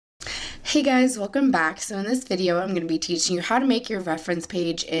Hey guys, welcome back. So in this video, I'm going to be teaching you how to make your reference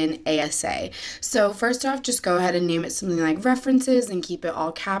page in ASA. So first off, just go ahead and name it something like references and keep it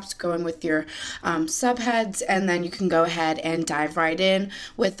all caps going with your subheads. And then you can go ahead and dive right in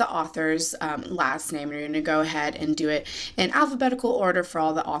with the author's last name. You're going to go ahead and do it in alphabetical order for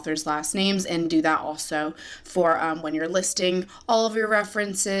all the author's last names, and do that also for when you're listing all of your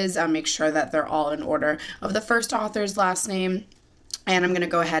references. Make sure that they're all in order of the first author's last name. And I'm going to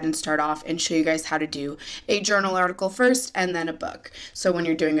go ahead and start off and show you guys how to do a journal article first and then a book. So when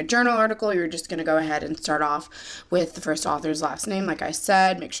you're doing a journal article, you're just going to go ahead and start off with the first author's last name. Like I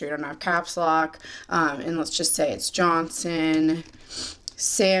said, make sure you don't have caps lock. And let's just say it's Johnson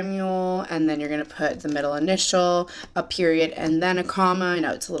Samuel, and then you're going to put the middle initial, a period, and then a comma. I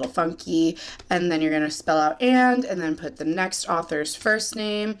know it's a little funky. And then you're going to spell out and then put the next author's first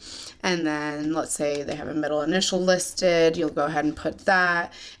name. And then let's say they have a middle initial listed. You'll go ahead and put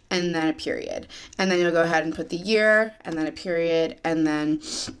that, and then a period. And then you'll go ahead and put the year, and then a period, and then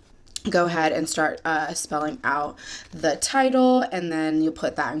go ahead and start spelling out the title, and then you'll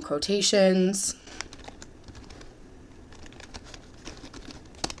put that in quotations.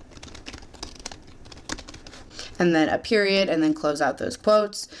 And then a period, and then close out those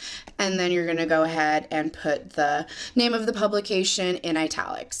quotes. And then you're going to go ahead and put the name of the publication in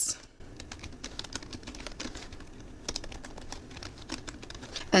italics.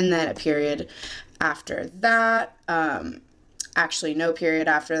 And then a period after that. Actually, no period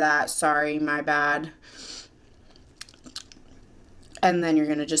after that. Sorry, my bad. And then you're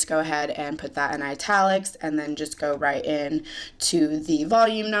going to just go ahead and put that in italics, and then just go right in to the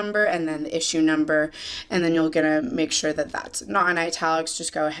volume number and then the issue number. And then you're going to make sure that that's not in italics.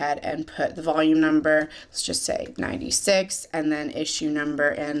 Just go ahead and put the volume number, let's just say 96, and then issue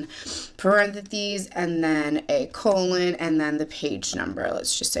number in parentheses, and then a colon, and then the page number.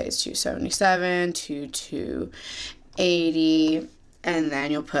 Let's just say it's 277 to 280. And then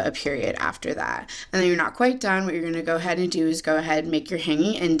you'll put a period after that. And then you're not quite done. What you're going to go ahead and do is go ahead and make your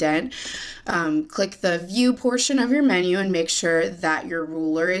hanging indent. Click the view portion of your menu and make sure that your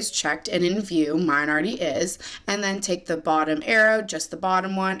ruler is checked and in view. Mine already is. And then take the bottom arrow, just the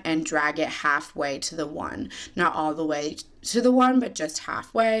bottom one, and drag it halfway to the one. Not all the way to the one, but just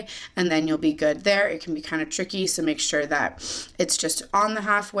halfway, and then you'll be good there. It can be kind of tricky, so make sure that it's just on the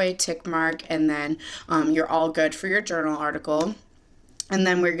halfway tick mark, and then you're all good for your journal article. And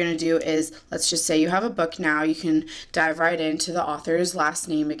then what you're going to do is, let's just say you have a book now, you can dive right into the author's last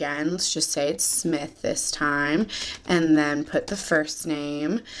name again. Let's just say it's Smith this time, and then put the first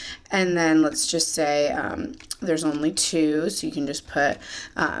name. And then let's just say there's only two, so you can just put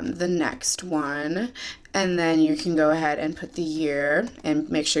the next one. And then you can go ahead and put the year, and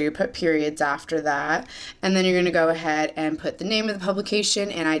make sure you put periods after that. And then you're going to go ahead and put the name of the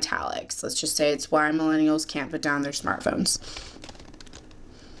publication in italics. Let's just say it's Why Millennials Can't Put Down Their Smartphones.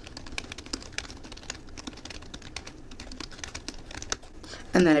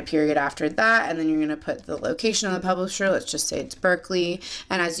 And then a period after that, and then you're going to put the location of the publisher. Let's just say it's Berkeley.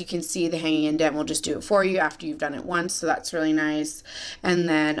 And as you can see, the hanging indent will just do it for you after you've done it once, so that's really nice. And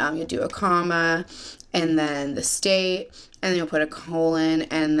then you'll do a comma, and then the state, and then you'll put a colon,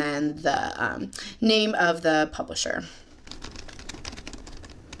 and then the name of the publisher.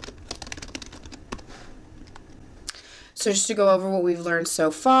 So just to go over what we've learned so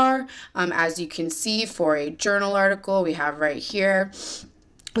far, as you can see, for a journal article, we have right here,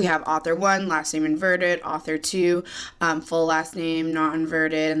 we have author 1, last name inverted, author 2, full last name, not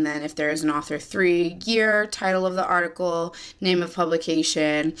inverted, and then if there is an author 3, year, title of the article, name of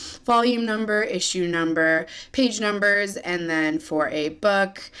publication, volume number, issue number, page numbers. And then for a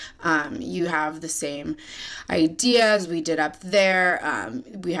book, you have the same idea as we did up there.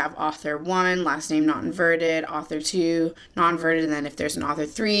 We have author 1, last name not inverted, author 2, not inverted, and then if there's an author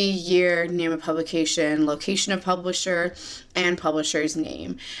 3, year, name of publication, location of publisher, and publisher's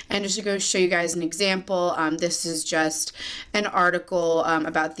name. And just to go show you guys an example, this is just an article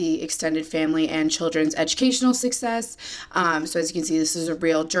about the extended family and children's educational success. So as you can see, this is a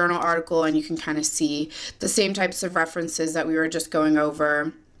real journal article, and you can kind of see the same types of references that we were just going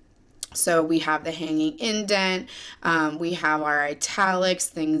over. So we have the hanging indent, we have our italics,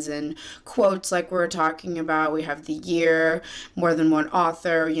 things in quotes like we were talking about, we have the year, more than one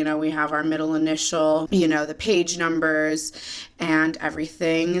author, you know, we have our middle initial, you know, the page numbers, and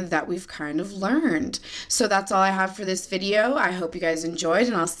everything that we've kind of learned. So that's all I have for this video. I hope you guys enjoyed,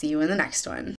 and I'll see you in the next one.